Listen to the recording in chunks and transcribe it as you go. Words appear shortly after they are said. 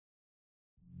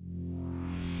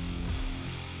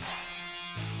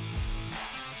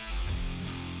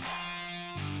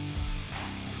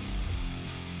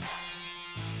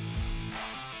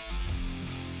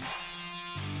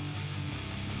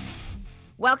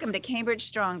Welcome to Cambridge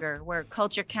Stronger, where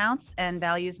culture counts and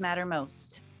values matter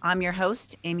most. I'm your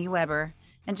host, Amy Weber,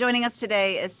 and joining us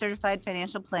today is certified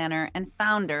financial planner and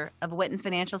founder of Witten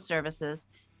Financial Services,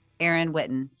 Aaron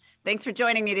Witten. Thanks for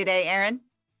joining me today, Aaron.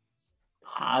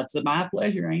 It's my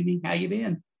pleasure, Amy. How you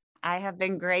been? I have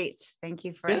been great. Thank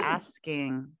you for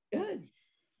asking. Good.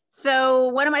 So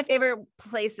one of my favorite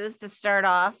places to start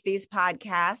off these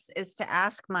podcasts is to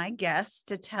ask my guests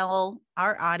to tell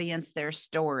our audience their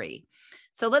story.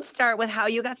 So let's start with how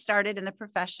you got started in the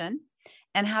profession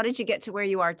and how did you get to where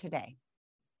you are today?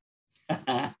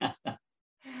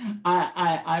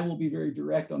 I will be very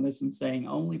direct on this and saying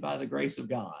only by the grace of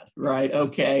God, right?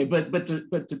 Okay, but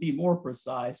to be more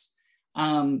precise,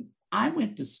 I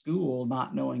went to school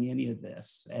not knowing any of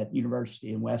this at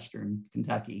University in Western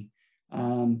Kentucky.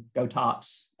 Go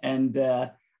Tops! And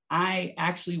I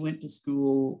actually went to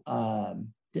school,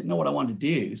 didn't know what I wanted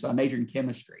to do, so I majored in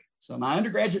chemistry. So my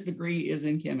undergraduate degree is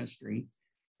in chemistry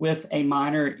with a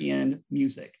minor in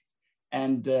music.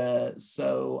 And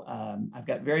I've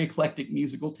got very eclectic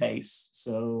musical tastes,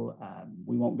 so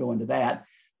we won't go into that.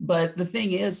 But the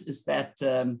thing is that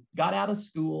got out of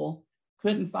school,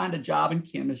 couldn't find a job in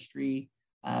chemistry,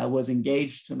 was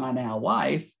engaged to my now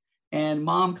wife, and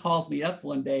mom calls me up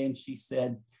one day and she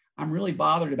said, I'm really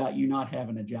bothered about you not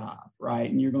having a job, right?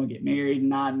 And you're going to get married in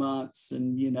 9 months,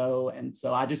 and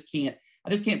so I just can't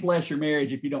bless your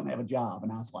marriage if you don't have a job.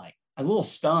 And I was a little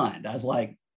stunned. I was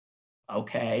like,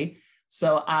 okay.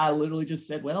 So I literally just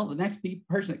said, well, the next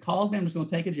person that calls me, I'm just going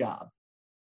to take a job.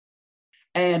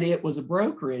 And it was a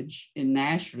brokerage in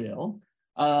Nashville.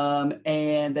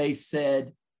 And they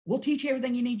said, we'll teach you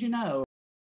everything you need to know.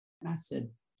 And I said,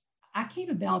 I can't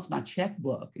even balance my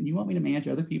checkbook and you want me to manage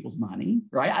other people's money,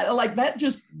 right? That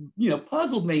just,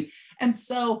 puzzled me. And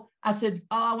so I said,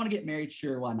 I want to get married.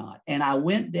 Sure, why not? And I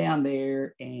went down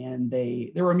there and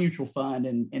they were a mutual fund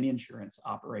and an insurance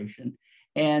operation.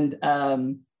 And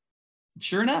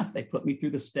sure enough, they put me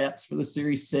through the steps for the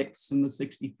Series 6 and the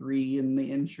 63 and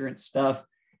the insurance stuff.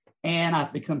 And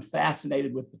I've become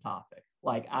fascinated with the topic.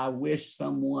 I wish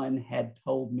someone had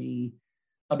told me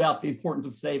about the importance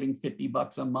of saving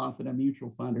 $50 a month in a mutual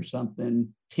fund or something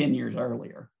 10 years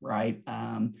earlier, right?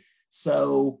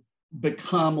 So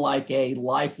become a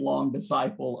lifelong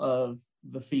disciple of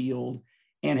the field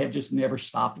and have just never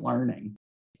stopped learning.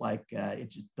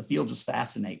 The field just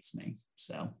fascinates me.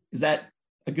 So is that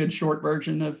a good short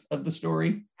version of the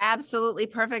story? Absolutely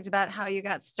perfect about how you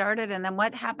got started. And then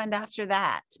what happened after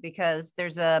that? Because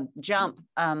there's a jump,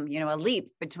 a leap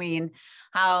between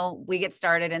how we get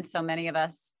started. And so many of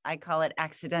us, I call it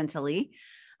accidentally,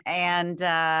 and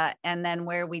then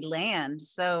where we land.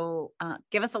 So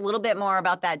give us a little bit more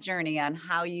about that journey on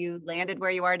how you landed where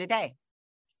you are today.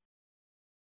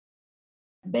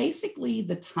 Basically,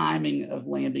 the timing of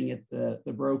landing at the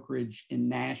brokerage in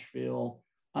Nashville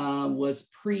was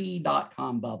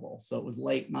pre-dot-com bubble. So it was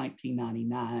late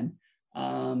 1999.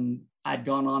 I'd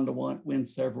gone on to win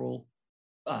several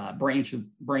branch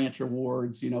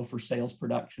awards, for sales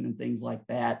production and things like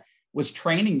that. Was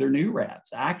training their new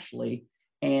reps, actually,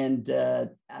 and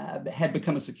had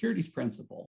become a securities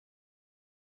principal.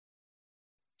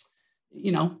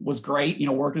 Was great,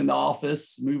 working in the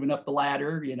office, moving up the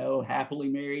ladder, happily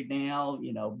married now,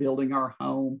 building our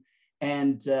home.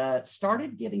 And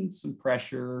started getting some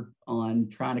pressure on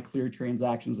trying to clear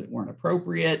transactions that weren't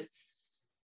appropriate.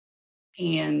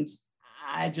 And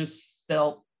I just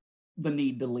felt the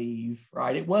need to leave,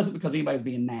 right? It wasn't because anybody was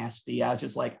being nasty. I was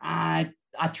just I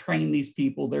train these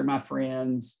people. They're my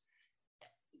friends.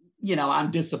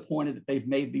 I'm disappointed that they've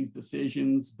made these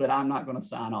decisions, but I'm not going to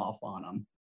sign off on them.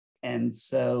 And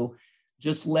so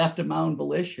just left of my own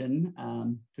volition,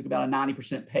 took about a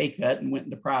 90% pay cut and went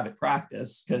into private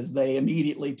practice because they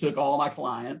immediately took all my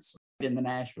clients in the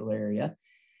Nashville area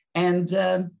and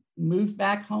moved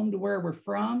back home to where we're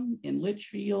from in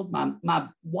Litchfield. My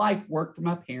wife worked for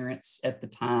my parents at the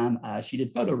time. She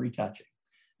did photo retouching.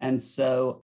 And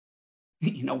so,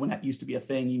 when that used to be a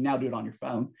thing, you now do it on your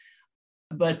phone.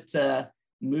 But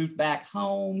moved back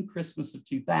home Christmas of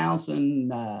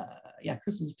 2000.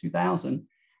 Christmas of 2000.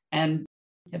 And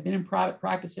have been in private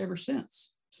practice ever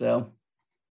since. So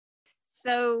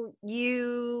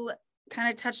you kind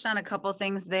of touched on a couple of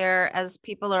things there. As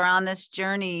people are on this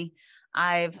journey,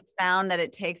 I've found that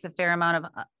it takes a fair amount of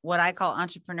what I call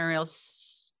entrepreneurial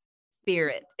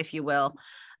spirit, if you will.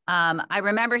 I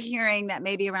remember hearing that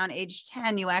maybe around age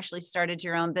 10, you actually started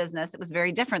your own business. It was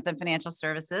very different than financial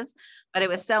services, but it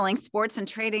was selling sports and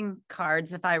trading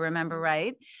cards, if I remember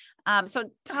right. So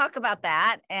talk about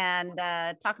that and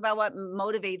talk about what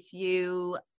motivates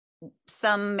you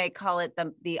some may call it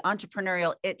the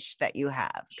entrepreneurial itch that you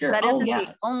have, because Sure. that Oh, isn't the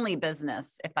yeah. only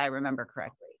business, if I remember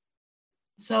correctly.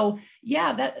 So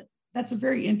yeah, that's a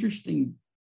very interesting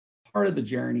part of the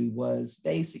journey. Was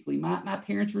basically my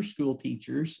parents were school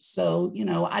teachers. So,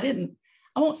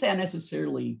 I won't say I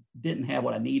necessarily didn't have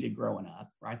what I needed growing up,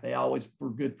 right? They always were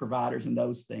good providers in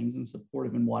those things and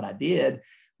supportive in what I did,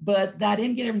 but I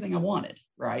didn't get everything I wanted,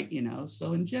 right?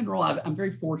 So in general, I'm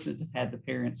very fortunate to have had the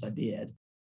parents I did,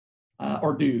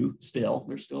 or do still,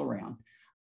 they're still around.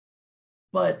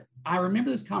 But I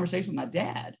remember this conversation with my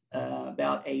dad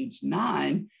about age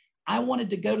 9. I wanted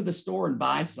to go to the store and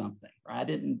buy something, right? I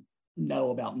didn't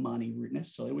know about money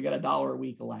necessarily. We got $1 a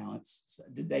week allowance, so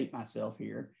to date myself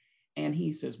here. And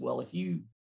he says, well, if you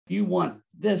want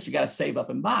this, you got to save up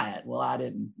and buy it. Well, I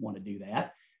didn't want to do that.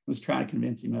 I was trying to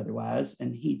convince him otherwise.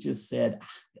 And he just said,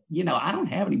 I don't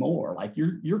have any more. Like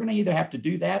you're going to either have to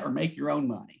do that or make your own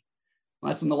money.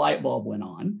 Well, that's when the light bulb went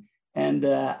on. And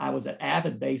I was an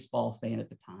avid baseball fan at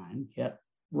the time, kept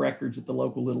records at the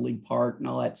local Little League park and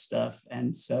all that stuff.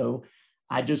 And so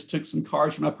I just took some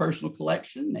cards from my personal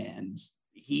collection, and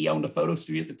he owned a photo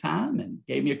studio at the time and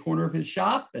gave me a corner of his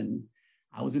shop. And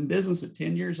I was in business at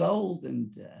 10 years old,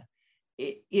 and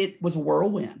it was a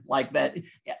whirlwind like that.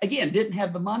 Again, didn't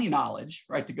have the money knowledge,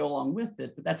 right, to go along with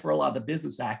it, but that's where a lot of the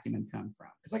business acumen come from.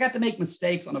 Because I got to make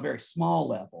mistakes on a very small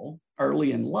level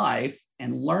early in life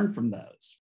and learn from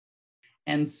those.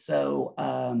 And so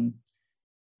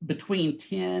between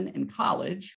 10 and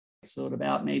college, so at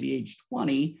about maybe age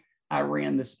 20, I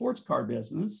ran the sports car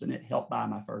business, and it helped buy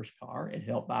my first car. It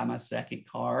helped buy my second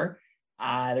car.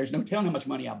 There's no telling how much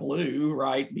money I blew,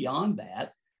 right, beyond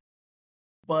that.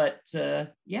 But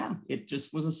yeah, it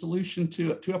just was a solution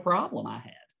to a problem I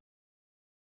had.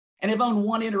 And I've owned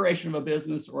one iteration of a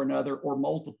business or another or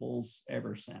multiples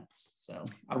ever since. So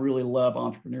I really love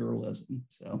entrepreneurialism.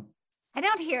 So I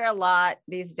don't hear a lot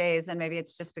these days, and maybe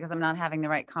it's just because I'm not having the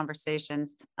right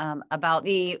conversations about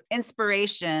the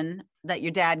inspiration that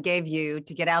your dad gave you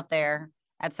to get out there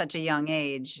at such a young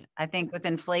age. I think with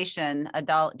inflation,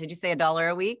 did you say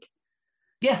 $1 a week?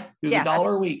 Yeah, it was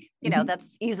 $1 a week.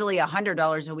 That's easily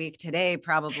 $100 a week today,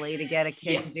 probably, to get a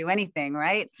kid to do anything,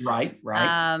 right? Right.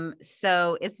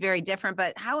 So it's very different.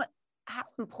 But how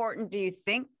important do you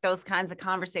think those kinds of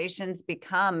conversations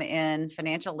become in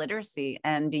financial literacy?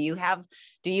 And do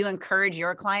you encourage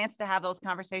your clients to have those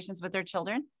conversations with their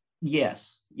children?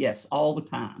 Yes, all the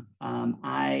time.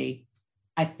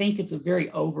 I think it's a very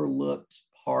overlooked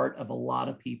part of a lot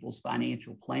of people's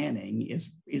financial planning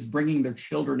is bringing their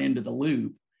children into the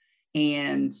loop.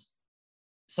 And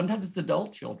sometimes it's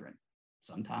adult children,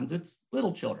 sometimes it's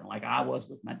little children, like I was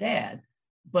with my dad.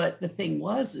 But the thing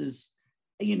is,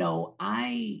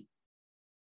 I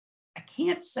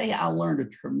can't say I learned a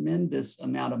tremendous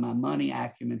amount of my money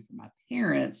acumen from my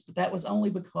parents, but that was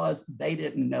only because they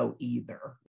didn't know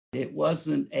either. It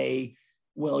wasn't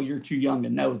well, you're too young to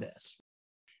know this.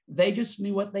 They just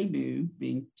knew what they knew,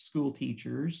 being school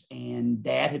teachers. And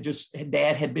dad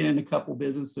had been in a couple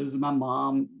businesses. And my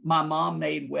mom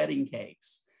made wedding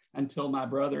cakes until my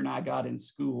brother and I got in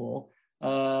school.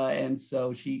 And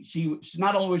so she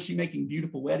not only was she making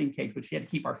beautiful wedding cakes, but she had to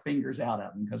keep our fingers out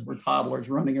of them because we're toddlers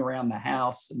running around the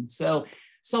house. And so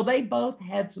they both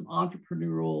had some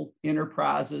entrepreneurial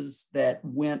enterprises that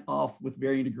went off with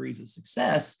varying degrees of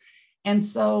success. And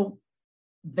so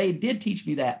they did teach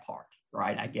me that part,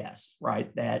 right? I guess,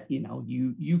 right? That,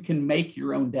 you can make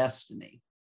your own destiny.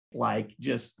 Like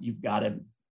just, you've got to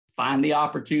find the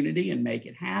opportunity and make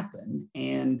it happen.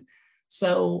 And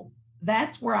so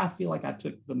that's where I feel like I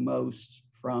took the most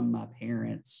from my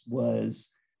parents,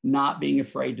 was not being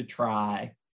afraid to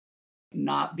try,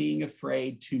 not being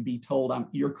afraid to be told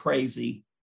you're crazy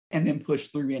and then push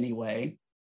through anyway.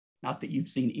 Not that you've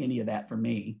seen any of that from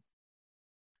me.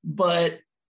 But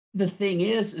the thing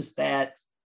is that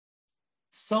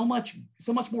so much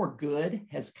more good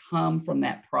has come from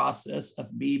that process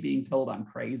of me being told I'm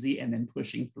crazy and then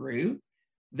pushing through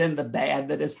than the bad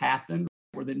that has happened,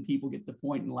 where then people get to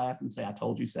point and laugh and say, I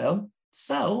told you so.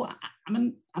 So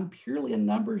I'm purely a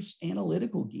numbers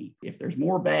analytical geek. If there's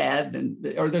more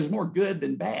there's more good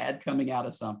than bad coming out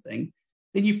of something,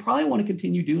 then you probably want to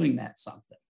continue doing that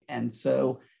something. And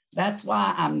so that's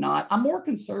why I'm more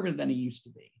conservative than I used to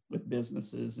be with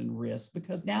businesses and risk,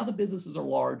 because now the businesses are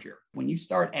larger. When you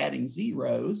start adding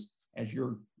zeros, as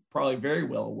you're probably very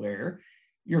well aware,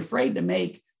 you're afraid to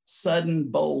make sudden,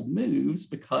 bold moves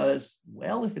because,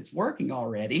 well, if it's working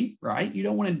already, right, you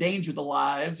don't want to endanger the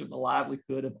lives or the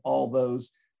livelihood of all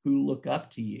those who look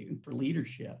up to you for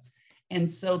leadership.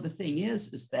 And so the thing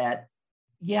is that,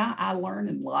 yeah, I learn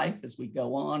in life as we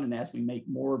go on, and as we make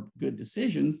more good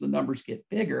decisions, the numbers get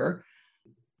bigger.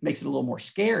 Makes it a little more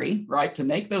scary, right, to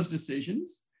make those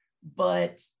decisions.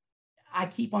 But I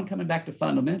keep on coming back to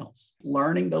fundamentals,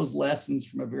 learning those lessons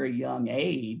from a very young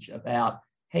age about,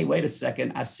 hey, wait a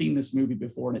second, I've seen this movie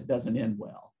before and it doesn't end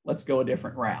well. Let's go a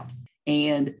different route.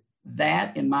 And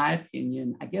that, in my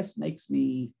opinion, I guess makes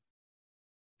me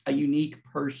a unique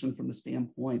person from the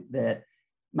standpoint that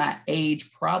my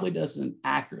age probably doesn't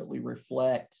accurately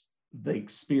reflect the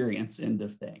experience end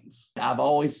of things. I've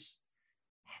always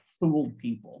fooled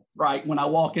people, right? When I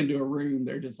walk into a room,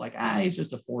 they're just like, he's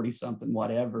just a 40 something,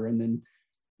 whatever. And then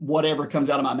whatever comes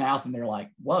out of my mouth and they're like,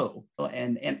 whoa.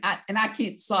 And I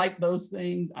can't cite those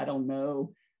things. I don't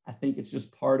know. I think it's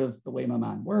just part of the way my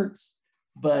mind works,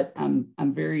 but I'm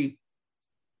very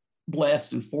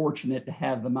blessed and fortunate to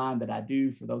have the mind that I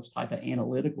do for those type of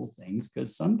analytical things.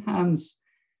 Because sometimes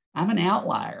I'm an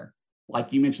outlier.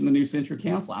 Like you mentioned, the New Century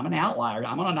Council, I'm an outlier.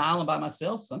 I'm on an island by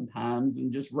myself sometimes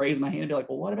and just raise my hand and be like,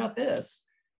 well, what about this?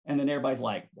 And then everybody's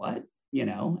like, what?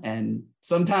 And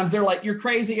sometimes they're like, you're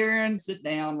crazy, Aaron, sit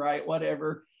down, right?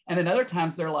 Whatever. And then other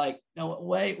times they're like, no,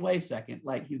 wait a second.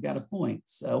 Like, he's got a point.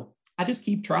 So I just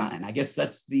keep trying. I guess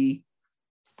that's the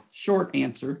short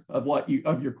answer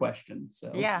of your question.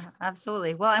 So yeah,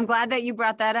 absolutely. Well, I'm glad that you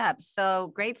brought that up.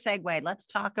 So great segue. Let's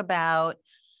talk about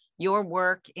your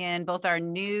work in both our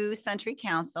New Century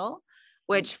Council,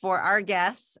 which for our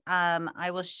guests,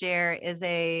 I will share is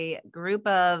a group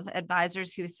of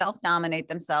advisors who self-nominate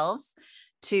themselves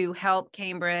to help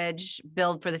Cambridge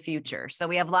build for the future. So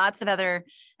we have lots of other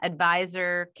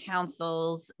advisor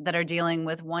councils that are dealing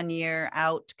with 1 year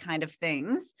out kind of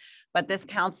things, but this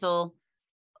council,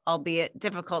 albeit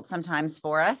difficult sometimes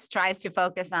for us, tries to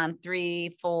focus on 3,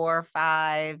 4,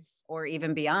 5, or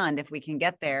even beyond, if we can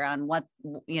get there, on what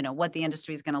the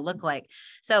industry is going to look like.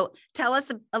 So tell us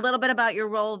a little bit about your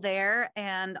role there.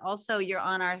 And also you're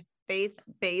on our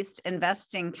faith-based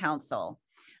investing council.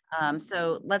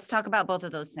 So let's talk about both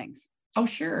of those things. Oh,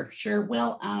 sure.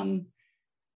 Well,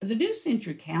 the New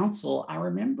Century Council, I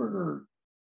remember,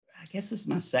 I guess this is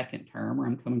my second term, or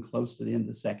I'm coming close to the end of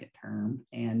the second term.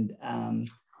 And I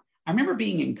remember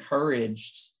being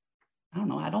encouraged. I don't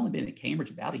know, I'd only been at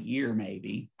Cambridge about a year,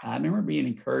 maybe. I remember being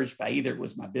encouraged by either it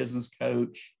was my business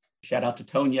coach, shout out to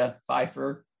Tonya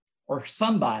Pfeiffer, or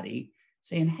somebody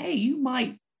saying, hey, you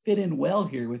might fit in well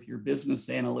here with your business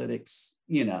analytics,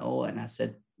 and I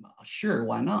said, sure,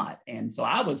 why not? And so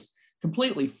I was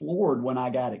completely floored when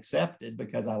I got accepted,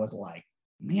 because I was like,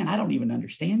 man, I don't even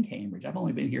understand Cambridge. I've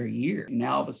only been here a year. And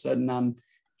now all of a sudden I'm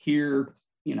here,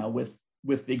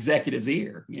 with the executive's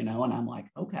ear, and I'm like,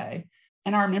 okay.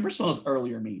 And I remember some of those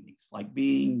earlier meetings, like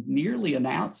being nearly an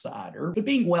outsider, but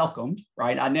being welcomed,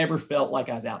 right? I never felt like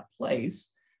I was out of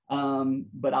place.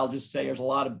 But I'll just say there's a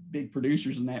lot of big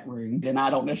producers in that room, and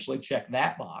I don't necessarily check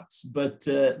that box. But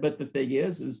the thing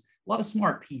is a lot of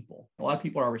smart people, a lot of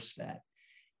people I respect.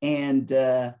 And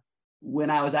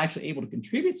when I was actually able to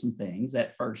contribute some things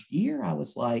that first year, I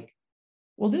was like,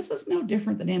 well, this is no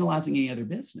different than analyzing any other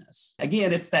business.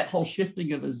 Again, it's that whole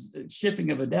shifting of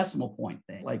a decimal point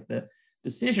thing. Like, the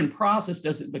decision process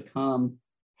doesn't become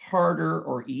harder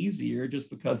or easier just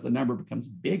because the number becomes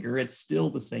bigger. It's still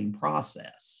the same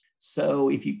process. So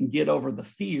if you can get over the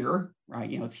fear,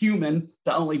 right, it's human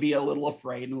to only be a little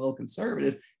afraid and a little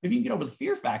conservative. If you can get over the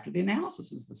fear factor, the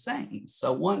analysis is the same.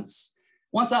 So once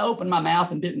I opened my mouth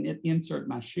and didn't insert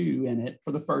my shoe in it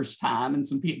for the first time, and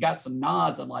some people got some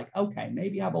nods, I'm like, okay,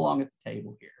 maybe I belong at the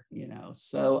table here,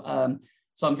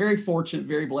 So I'm very fortunate,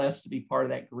 very blessed to be part of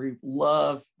that group.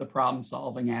 Love the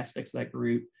problem-solving aspects of that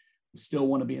group. Still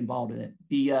want to be involved in it.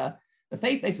 The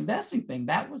faith-based investing thing,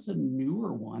 that was a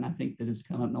newer one, I think, that has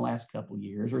come up in the last couple of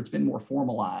years, or it's been more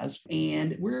formalized.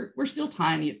 And we're still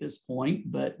tiny at this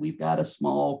point, but we've got a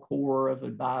small core of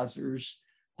advisors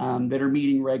that are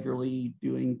meeting regularly,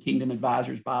 doing Kingdom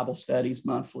Advisors Bible studies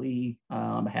monthly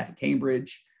on behalf of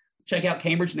Cambridge. Check out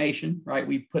Cambridge Nation, right?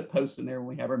 We put posts in there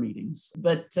when we have our meetings.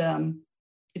 But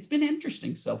it's been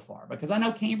interesting so far, because I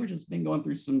know Cambridge has been going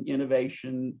through some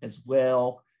innovation as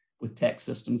well with tech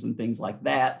systems and things like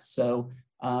that. So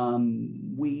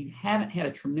we haven't had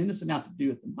a tremendous amount to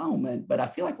do at the moment, but I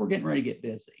feel like we're getting ready to get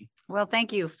busy. Well,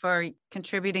 thank you for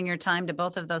contributing your time to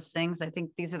both of those things. I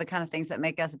think these are the kind of things that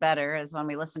make us better, is when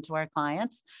we listen to our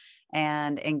clients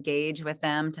and engage with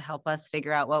them to help us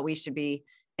figure out what we should be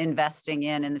investing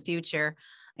in the future.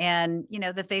 And,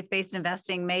 the faith-based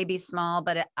investing may be small,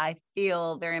 but I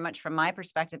feel very much, from my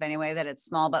perspective anyway, that it's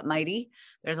small but mighty.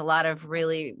 There's a lot of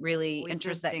really, really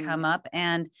interests that come up.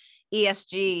 And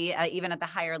ESG, even at the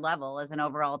higher level as an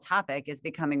overall topic, is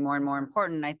becoming more and more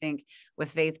important. I think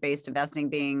with faith-based investing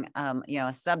being, a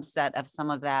subset of some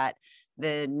of that,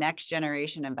 the next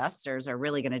generation investors are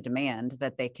really going to demand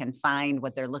that they can find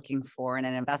what they're looking for in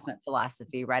an investment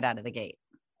philosophy right out of the gate.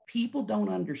 People don't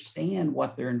understand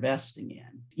what they're investing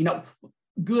in,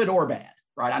 good or bad,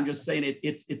 right? I'm just saying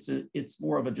it's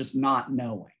more of a just not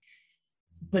knowing.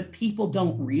 But people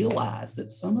don't realize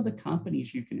that some of the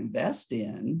companies you can invest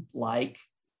in, like,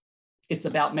 it's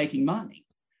about making money,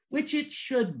 which it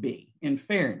should be, in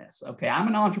fairness. Okay, I'm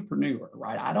an entrepreneur,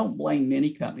 right? I don't blame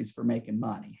many companies for making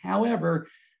money. However,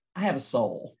 I have a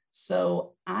soul.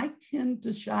 So I tend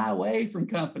to shy away from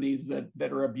companies that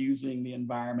are abusing the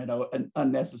environment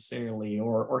unnecessarily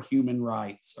or human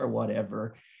rights or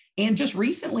whatever. And just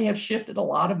recently I've shifted a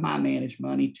lot of my managed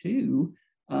money to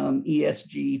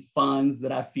ESG funds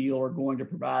that I feel are going to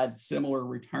provide similar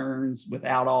returns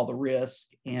without all the risk.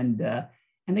 And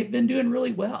they've been doing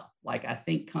really well. Like, I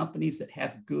think companies that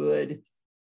have good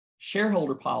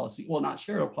shareholder policy, well, not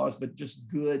shareholder policy, but just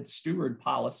good steward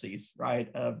policies, right,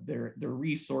 of their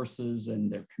resources and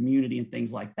their community and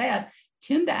things like that,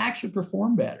 tend to actually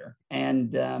perform better.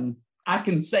 And I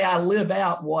can say I live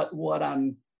out what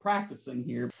I'm practicing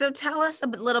here. So tell us a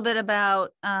little bit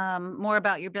about more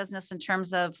about your business in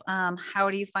terms of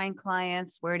how do you find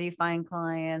clients? Where do you find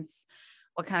clients?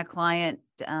 What kind of client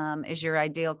is your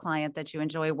ideal client that you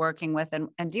enjoy working with? And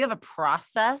do you have a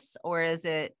process, or is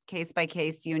it case by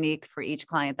case, unique for each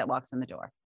client that walks in the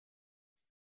door?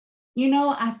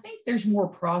 I think there's more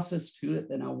process to it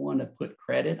than I want to put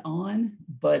credit on.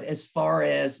 But as far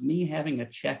as me having a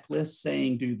checklist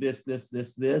saying do this,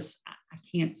 I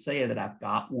can't say that I've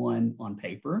got one on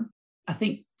paper. I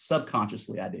think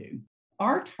subconsciously I do.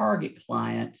 Our target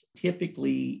client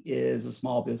typically is a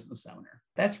small business owner.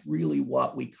 That's really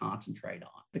what we concentrate on,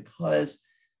 because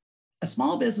a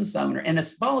small business owner, and a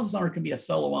small business owner can be a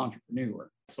solo entrepreneur,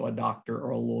 so a doctor or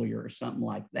a lawyer or something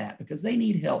like that, because they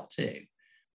need help too.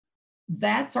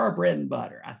 That's our bread and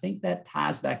butter. I think that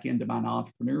ties back into my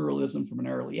entrepreneurialism from an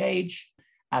early age.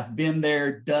 I've been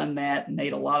there, done that, and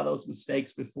made a lot of those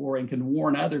mistakes before, and can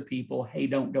warn other people, hey,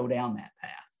 don't go down that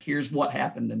path. Here's what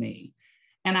happened to me.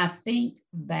 And I think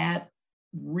that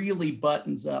really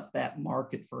buttons up that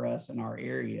market for us in our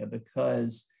area,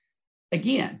 because,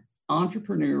 again,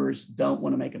 entrepreneurs don't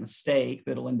want to make a mistake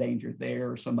that'll endanger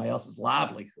their or somebody else's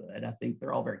livelihood. I think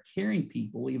they're all very caring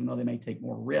people, even though they may take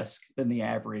more risk than the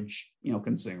average,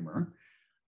 consumer.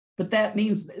 But that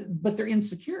means, but they're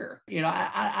insecure.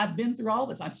 I've been through all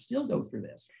this. I still go through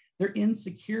this. They're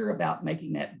insecure about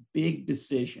making that big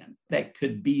decision that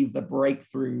could be the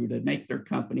breakthrough to make their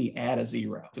company add a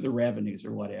zero to the revenues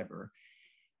or whatever,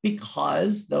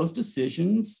 because those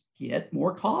decisions get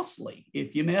more costly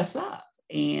if you mess up.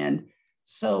 And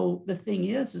so the thing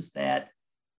is that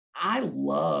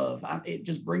it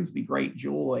just brings me great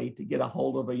joy to get a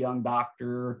hold of a young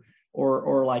doctor,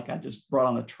 or like I just brought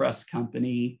on a trust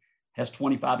company, has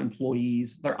 25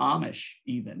 employees. They're Amish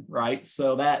even, right?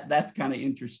 So that's kind of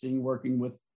interesting, working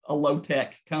with a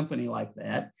low-tech company like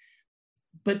that.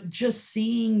 But just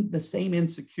seeing the same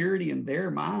insecurity in their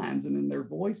minds and in their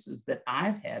voices that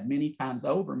I've had many times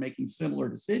over, making similar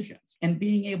decisions, and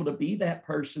being able to be that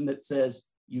person that says,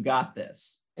 you got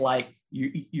this. Like,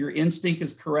 your instinct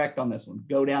is correct on this one.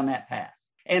 Go down that path.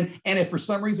 And if for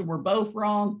some reason we're both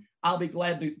wrong, I'll be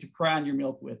glad to cry on your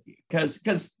milk with you, because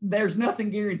there's nothing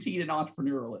guaranteed in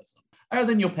entrepreneurialism other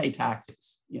than you'll pay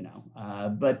taxes,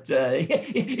 But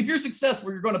if you're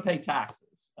successful, you're going to pay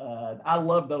taxes. I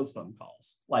love those phone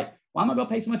calls. Like, why am I going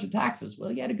to pay so much in taxes?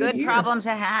 Well, you had a good year. Problem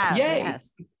to have. Yay.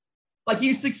 Yes. Like,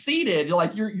 you succeeded.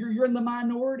 You're in the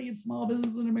minority of small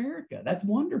business in America. That's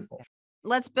wonderful.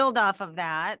 Let's build off of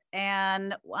that.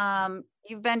 And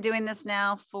you've been doing this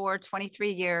now for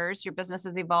 23 years. Your business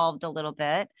has evolved a little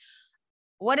bit.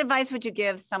 What advice would you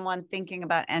give someone thinking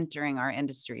about entering our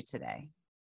industry today?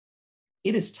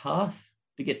 It is tough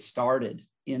to get started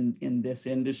in this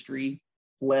industry,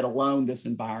 let alone this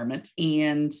environment.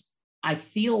 And I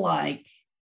feel like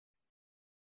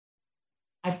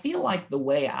the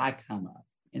way I come up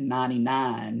in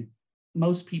 99,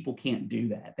 most people can't do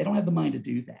that. They don't have the money to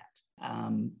do that.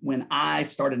 When I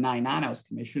started in 99, I was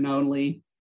commission only,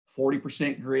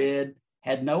 40% grid,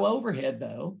 had no overhead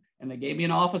though. And they gave me an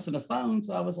office and a phone.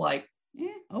 So I was like,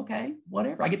 okay,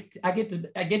 whatever. I get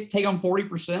to take on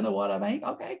 40% of what I make.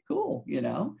 Okay, cool.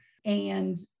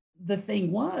 And the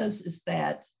thing is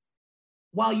that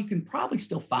while you can probably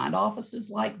still find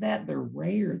offices like that, they're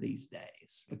rare these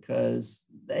days, because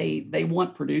they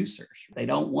want producers. They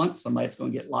don't want somebody that's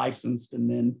going to get licensed and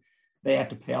then they have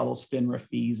to pay all those FINRA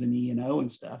fees and E&O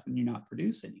and stuff, and you not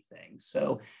produce anything.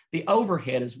 So the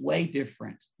overhead is way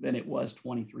different than it was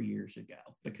 23 years ago,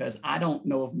 because I don't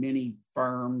know of many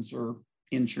firms or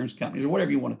insurance companies or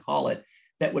whatever you want to call it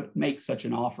that would make such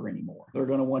an offer anymore. They're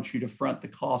going to want you to front the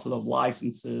cost of those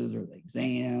licenses or the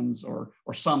exams or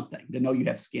something to know you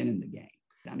have skin in the game.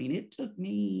 I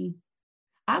mean,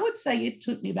 I would say it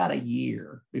took me about a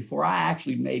year before I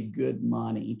actually made good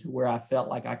money to where I felt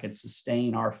like I could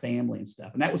sustain our family and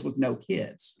stuff. And that was with no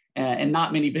kids and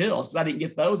not many bills, because I didn't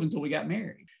get those until we got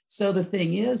married. So the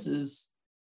thing is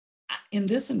in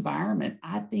this environment,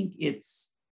 I think it's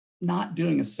not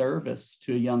doing a service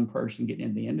to a young person getting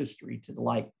in the industry to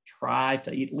like try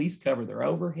to at least cover their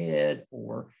overhead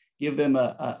or give them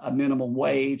a minimum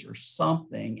wage or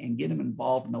something and get them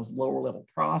involved in those lower level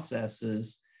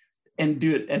processes and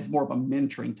do it as more of a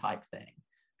mentoring type thing.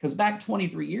 Because back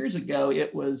 23 years ago,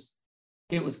 it was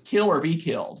kill or be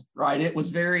killed, right? It was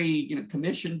very,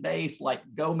 commission based, like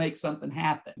go make something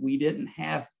happen. We didn't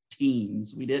have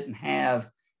teams. We didn't have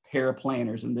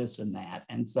paraplanners and this and that.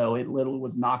 And so it literally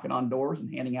was knocking on doors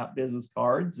and handing out business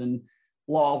cards and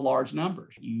law of large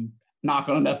numbers. You knock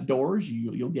on enough doors,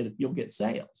 you'll get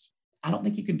sales. I don't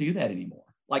think you can do that anymore.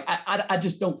 Like I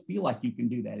just don't feel like you can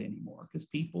do that anymore, because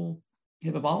people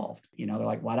have evolved. They're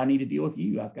like, why do I need to deal with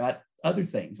you? I've got other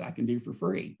things I can do for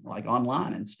free, like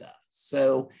online and stuff.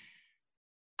 So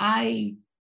the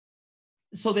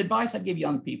advice I'd give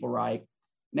young people, right?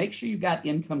 Make sure you've got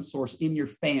income source in your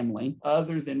family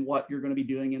other than what you're going to be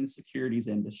doing in the securities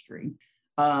industry,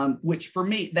 which for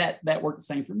me, that worked the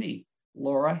same for me.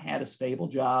 Laura had a stable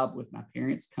job with my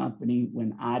parents' company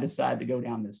when I decided to go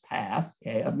down this path,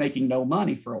 of making no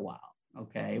money for a while,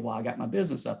 while I got my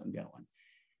business up and going.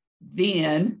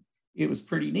 Then it was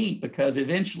pretty neat because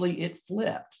eventually it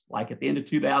flipped. Like at the end of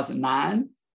 2009,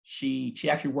 she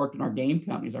actually worked in our game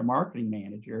company as our marketing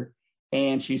manager.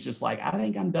 And she's just like, I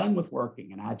think I'm done with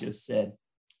working. And I just said,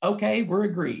 okay, we're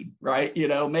agreed, right?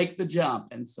 Make the jump.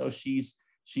 And so she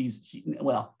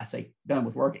I say done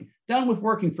with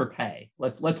working for pay.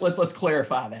 Let's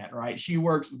clarify that, right? She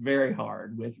works very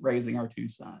hard with raising our two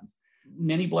sons.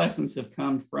 Many blessings have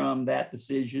come from that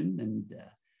decision. And,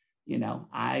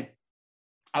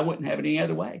 I wouldn't have it any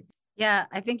other way. Yeah,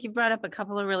 I think you brought up a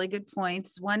couple of really good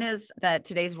points. One is that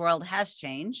today's world has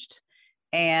changed.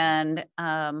 And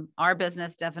our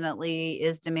business definitely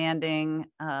is demanding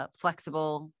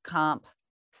flexible comp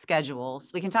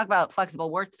schedules. We can talk about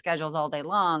flexible work schedules all day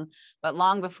long, but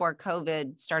long before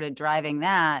COVID started driving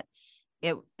that,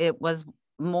 it was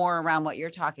more around what you're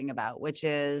talking about, which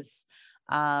is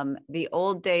the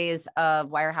old days of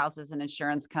wirehouses and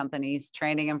insurance companies,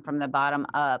 training them from the bottom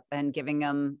up and giving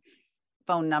them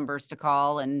phone numbers to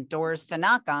call and doors to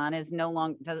knock on it no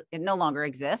longer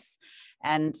exists.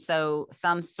 And so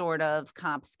some sort of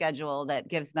comp schedule that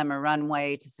gives them a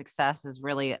runway to success is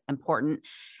really important.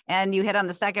 And you hit on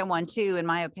the second one too, in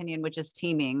my opinion, which is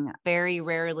teaming. Very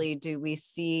rarely do we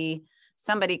see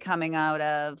somebody coming out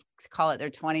of, call it their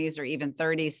 20s or even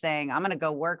 30s, saying, I'm going to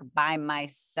go work by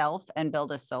myself and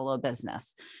build a solo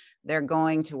business. They're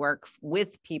going to work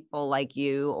with people like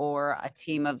you or a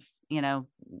team of,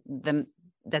 them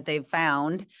that they've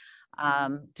found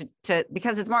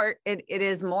because it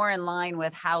is more in line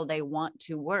with how they want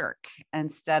to work,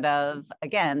 instead of,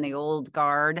 again, the old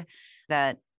guard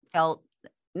that felt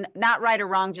not right or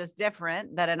wrong, just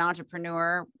different, that an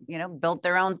entrepreneur, built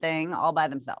their own thing all by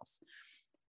themselves.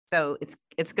 So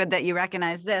it's good that you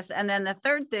recognize this. And then the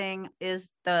third thing is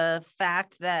the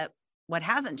fact that what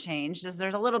hasn't changed is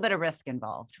there's a little bit of risk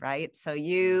involved, right? So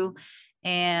you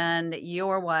and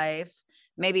your wife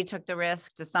maybe took the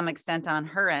risk to some extent on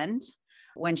her end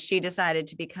when she decided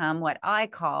to become what I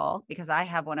call, because I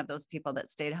have one of those people that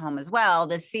stayed home as well,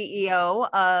 the CEO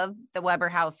of the Weber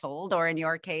household, or in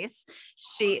your case,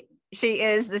 she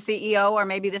is the CEO or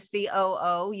maybe the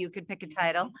COO, you could pick a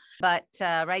title, but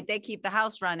right, they keep the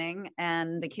house running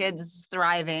and the kids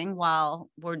thriving while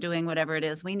we're doing whatever it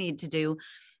is we need to do.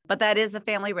 But that is a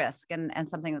family risk and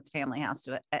something that the family has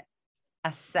to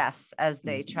assess as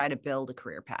they try to build a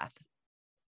career path.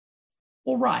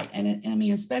 Well, right. And I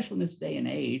mean, especially in this day and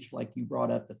age, like you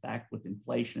brought up the fact with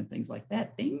inflation and things like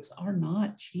that, things are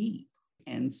not cheap.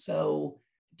 And so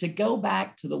to go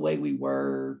back to the way we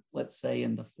were, let's say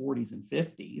in the 40s and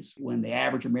 50s, when the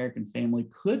average American family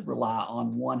could rely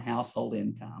on one household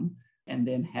income and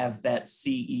then have that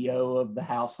CEO of the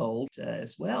household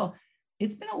as well,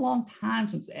 it's been a long time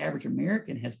since the average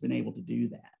American has been able to do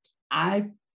that.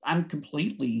 I'm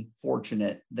completely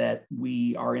fortunate that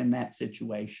we are in that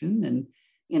situation. And,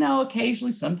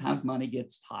 occasionally sometimes money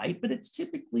gets tight, but it's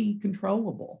typically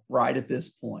controllable right at this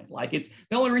point. Like it's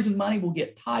the only reason money will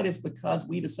get tight is because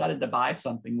we decided to buy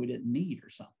something we didn't need or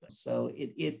something. So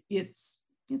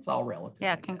it's all relative.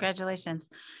 Yeah, congratulations.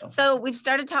 So we've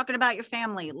started talking about your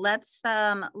family. Let's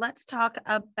talk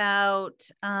about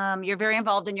you're very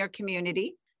involved in your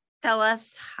community. Tell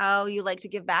us how you like to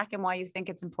give back and why you think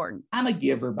it's important. I'm a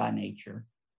giver by nature.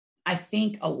 I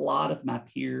think a lot of my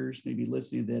peers maybe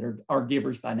listening that are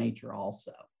givers by nature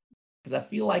also, because I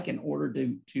feel like in order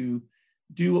to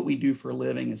do what we do for a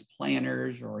living as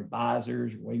planners or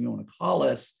advisors or whatever you want to call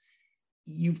us,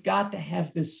 you've got to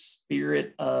have this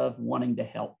spirit of wanting to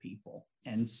help people.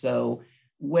 And so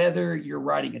whether you're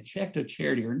writing a check to a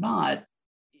charity or not,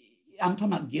 I'm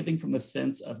talking about giving from the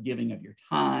sense of giving of your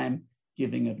time,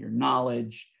 giving of your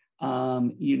knowledge.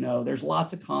 There's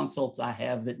lots of consults I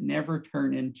have that never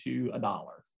turn into $1.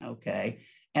 Okay.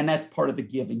 And that's part of the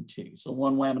giving too. So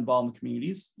one way I'm involved in the community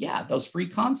is, those free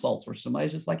consults where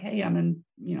somebody's just like, hey, I'm in,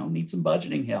 need some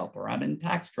budgeting help, or I'm in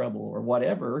tax trouble or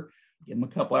whatever. Give them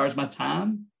a couple hours of my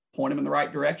time, point them in the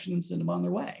right direction and send them on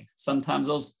their way. Sometimes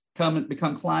those come and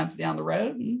become clients down the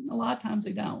road. And a lot of times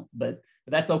they don't, but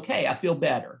that's okay. I feel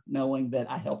better knowing that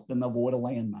I helped them avoid a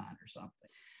landmine or something.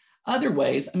 Other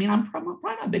ways, I'm probably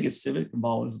my biggest civic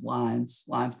involvement is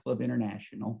Lions Club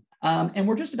International. And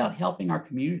we're just about helping our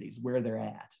communities where they're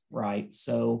at, right?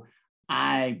 So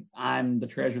I'm the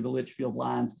treasurer of the Litchfield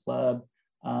Lions Club,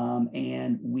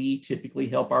 and we typically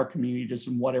help our community just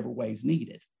in whatever ways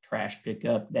needed. Trash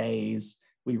pickup days,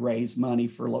 we raise money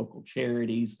for local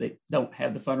charities that don't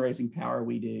have the fundraising power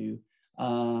we do.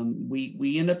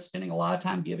 We end up spending a lot of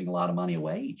time giving a lot of money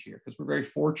away each year because we're very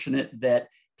fortunate that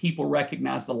people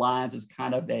recognize the Lions as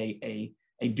kind of a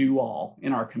do-all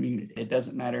in our community. It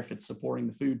doesn't matter if it's supporting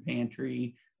the food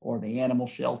pantry or the animal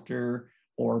shelter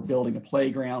or building a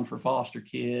playground for foster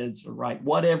kids, or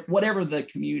whatever the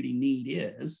community need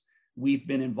is, we've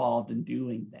been involved in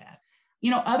doing that.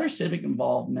 Other civic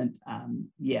involvement,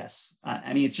 yes.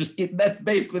 That's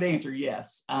basically the answer,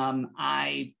 yes.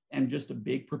 I am just a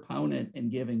big proponent in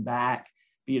giving back,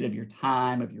 be it of your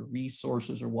time, of your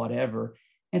resources, or whatever.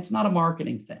 It's not a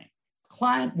marketing thing.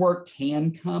 Client work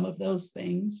can come of those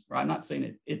things, right? I'm not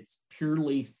saying it's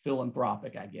purely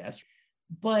philanthropic, I guess.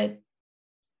 But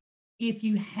if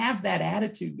you have that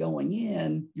attitude going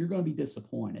in, you're going to be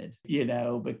disappointed,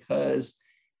 because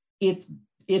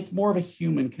it's more of a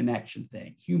human connection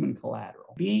thing, human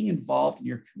collateral. Being involved in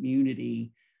your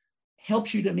community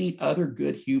helps you to meet other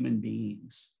good human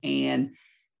beings. And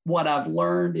what I've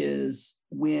learned is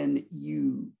when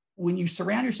you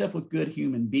surround yourself with good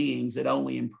human beings, it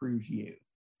only improves you.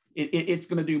 It's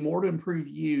going to do more to improve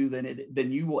you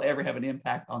than you will ever have an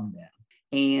impact on them.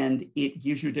 And it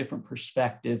gives you a different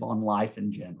perspective on life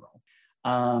in general.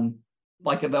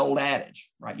 Like the old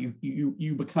adage, right?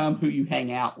 You become who you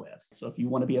hang out with. So if you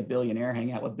want to be a billionaire,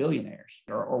 hang out with billionaires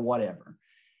or whatever.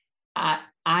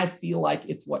 I feel like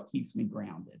it's what keeps me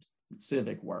grounded.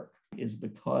 Civic work is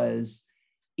because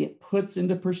it puts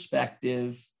into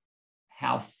perspective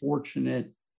how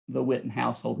fortunate the Witten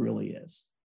household really is,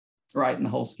 right? In the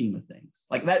whole scheme of things.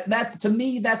 Like that to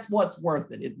me, that's what's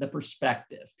worth it, the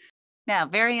perspective. Yeah,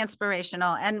 very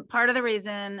inspirational. And part of the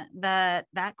reason that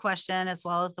question, as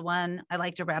well as the one I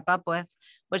like to wrap up with,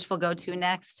 which we'll go to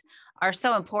next, are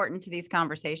so important to these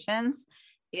conversations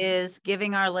is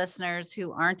giving our listeners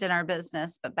who aren't in our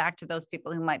business, but back to those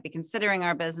people who might be considering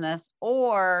our business,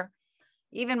 or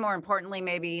even more importantly,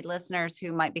 maybe listeners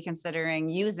who might be considering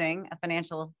using a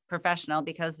financial professional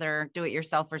because they're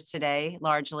do-it-yourselfers today,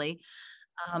 largely,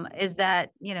 is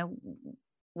that,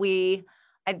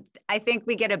 I think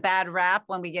we get a bad rap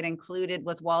when we get included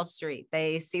with Wall Street.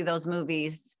 They see those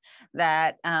movies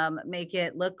that make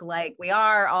it look like we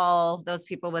are all those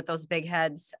people with those big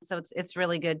heads. So it's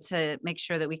really good to make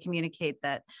sure that we communicate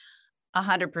that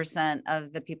 100%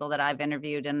 of the people that I've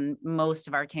interviewed and most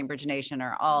of our Cambridge Nation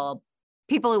are all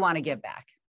people who want to give back.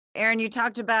 Aaron, you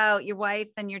talked about your wife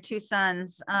and your two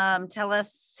sons. Tell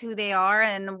us who they are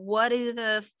and what do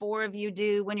the four of you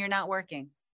do when you're not working?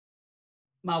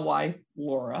 My wife,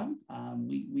 Laura,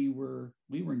 we were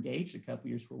engaged a couple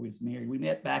years before we was married. We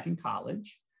met back in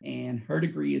college, and her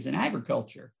degree is in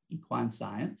agriculture, equine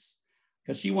science,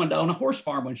 because she wanted to own a horse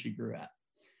farm when she grew up.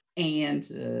 And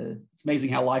it's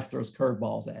amazing how life throws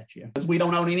curveballs at you, because we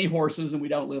don't own any horses and we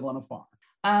don't live on a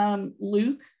farm.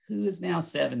 Luke, who is now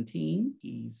 17,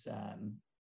 he's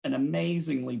an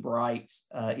amazingly bright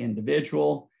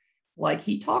individual. Like,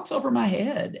 he talks over my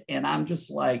head, and I'm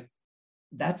just like,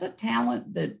 that's a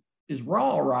talent that is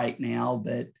raw right now,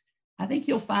 but I think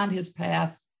he'll find his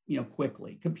path,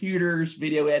 quickly. Computers,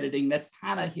 video editing, that's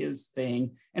kind of his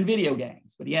thing, and video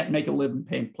games, but he hadn't make a living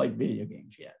playing video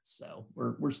games yet. So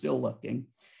we're still looking.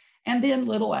 And then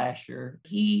little Asher,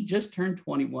 he just turned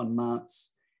 21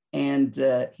 months, and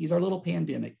he's our little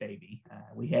pandemic baby.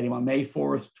 We had him on May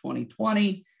 4th,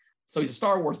 2020. So he's a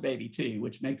Star Wars baby too,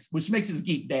 which makes his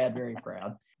geek dad very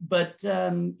proud. But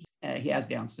he has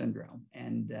Down syndrome,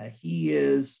 and he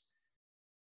is,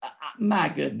 my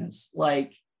goodness,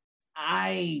 like,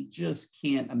 I just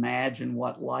can't imagine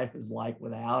what life is like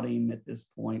without him at this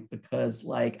point, because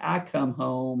like I come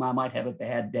home, I might have a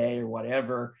bad day or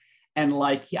whatever, and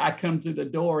like I come through the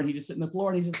door and he just sitting on the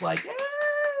floor and he's just like, hey,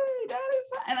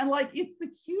 Daddy's, and I'm like, it's the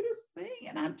cutest thing.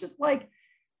 And I'm just like,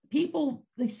 people,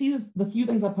 they see the few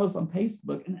things I post on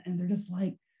Facebook and they're just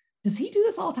like, does he do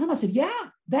this all the time? I said, yeah,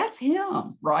 that's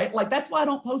him, right? Like, that's why I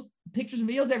don't post pictures and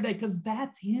videos every day, because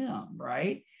that's him,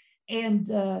 right? And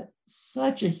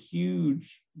such a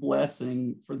huge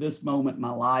blessing for this moment in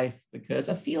my life, because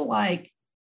I feel like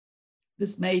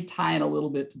this may tie in a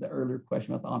little bit to the earlier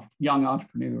question about the young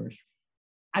entrepreneurs.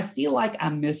 I feel like I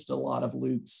missed a lot of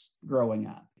Luke's growing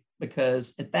up,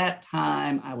 because at that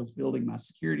time I was building my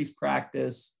securities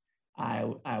practice.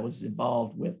 I was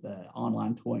involved with an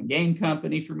online toy and game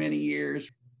company for many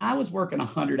years. I was working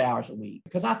 100 hours a week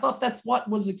because I thought that's what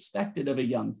was expected of a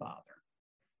young father.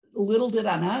 Little did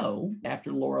I know,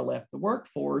 after Laura left the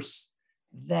workforce,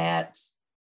 that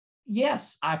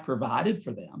yes, I provided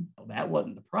for them. That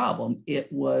wasn't the problem.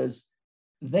 It was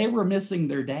they were missing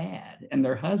their dad and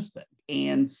their husband.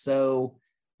 And so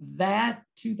that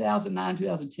 2009,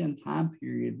 2010 time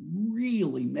period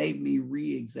really made me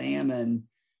re-examine,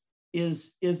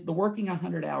 is the working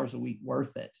 100 hours a week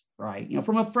worth it, right?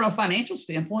 From a financial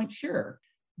standpoint, sure.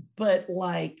 But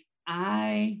like,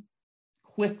 I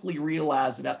quickly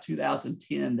realized about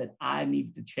 2010 that I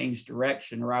needed to change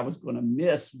direction, or I was going to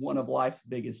miss one of life's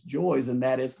biggest joys, and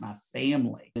that is my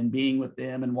family and being with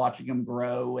them and watching them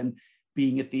grow and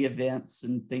being at the events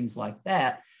and things like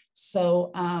that.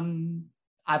 So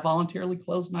I voluntarily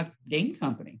closed my game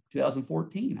company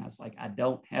 2014. I was like, I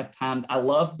don't have time. I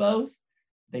love both.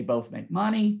 They both make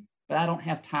money, but I don't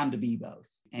have time to be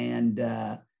both.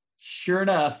 And sure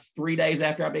enough, 3 days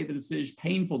after I made the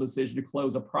painful decision to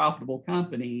close a profitable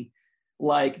company,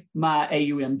 like my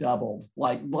AUM doubled,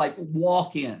 like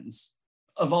walk-ins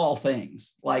of all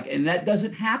things. And that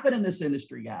doesn't happen in this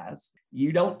industry, guys.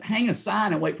 You don't hang a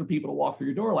sign and wait for people to walk through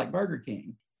your door like Burger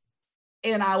King.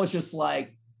 And I was just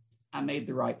like, I made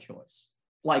the right choice.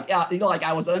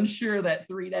 I was unsure that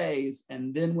 3 days.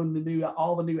 And then when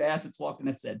all the new assets walked in,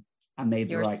 I said, I made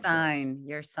the right choice.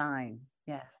 Your sign.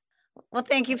 Yes. Well,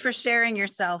 thank you for sharing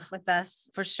yourself with us,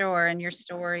 for sure, and your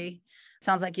story.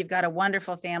 Sounds like you've got a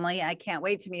wonderful family. I can't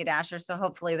wait to meet Asher. So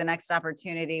hopefully the next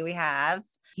opportunity we have.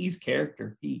 He's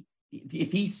character.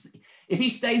 If he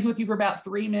stays with you for about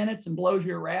 3 minutes and blows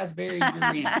you a raspberry,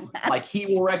 you're in. Like, he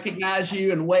will recognize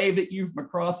you and wave at you from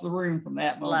across the room from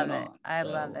that moment on. I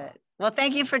love it. Well,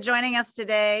 thank you for joining us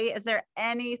today. Is there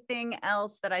anything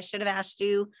else that I should have asked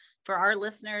you for our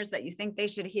listeners that you think they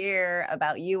should hear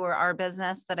about you or our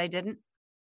business that I didn't?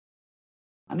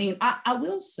 I mean, I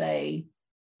will say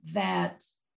that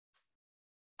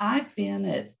I've been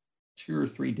at 2 or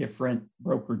 3 different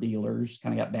broker dealers,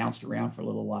 kind of got bounced around for a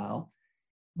little while.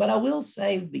 But I will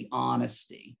say the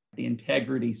honesty, the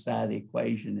integrity side of the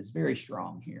equation is very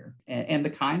strong here, and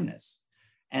the kindness.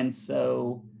 And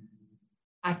so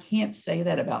I can't say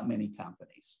that about many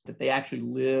companies, that they actually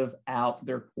live out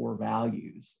their core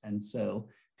values. And so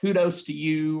kudos to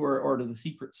you or to the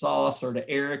secret sauce or to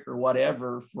Eric or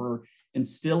whatever for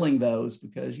instilling those,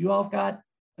 because you all have got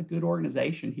a good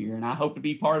organization here, and I hope to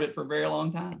be part of it for a very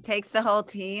long time. It takes the whole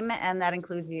team, and that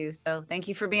includes you. So thank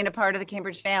you for being a part of the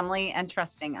Cambridge family and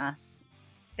trusting us.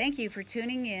 Thank you for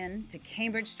tuning in to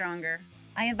Cambridge Stronger.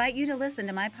 I invite you to listen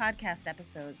to my podcast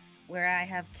episodes where I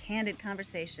have candid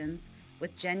conversations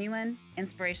with genuine,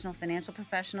 inspirational financial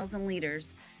professionals and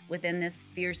leaders within this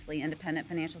fiercely independent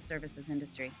financial services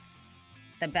industry.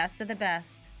 The best of the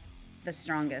best, the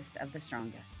strongest of the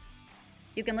strongest.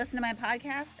 You can listen to my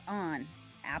podcast on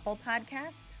Apple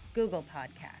Podcasts, Google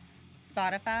Podcasts,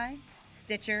 Spotify,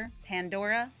 Stitcher,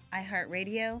 Pandora,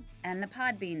 iHeartRadio, and the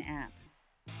Podbean app.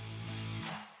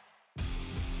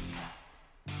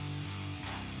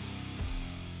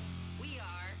 We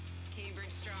are Cambridge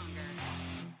Stronger.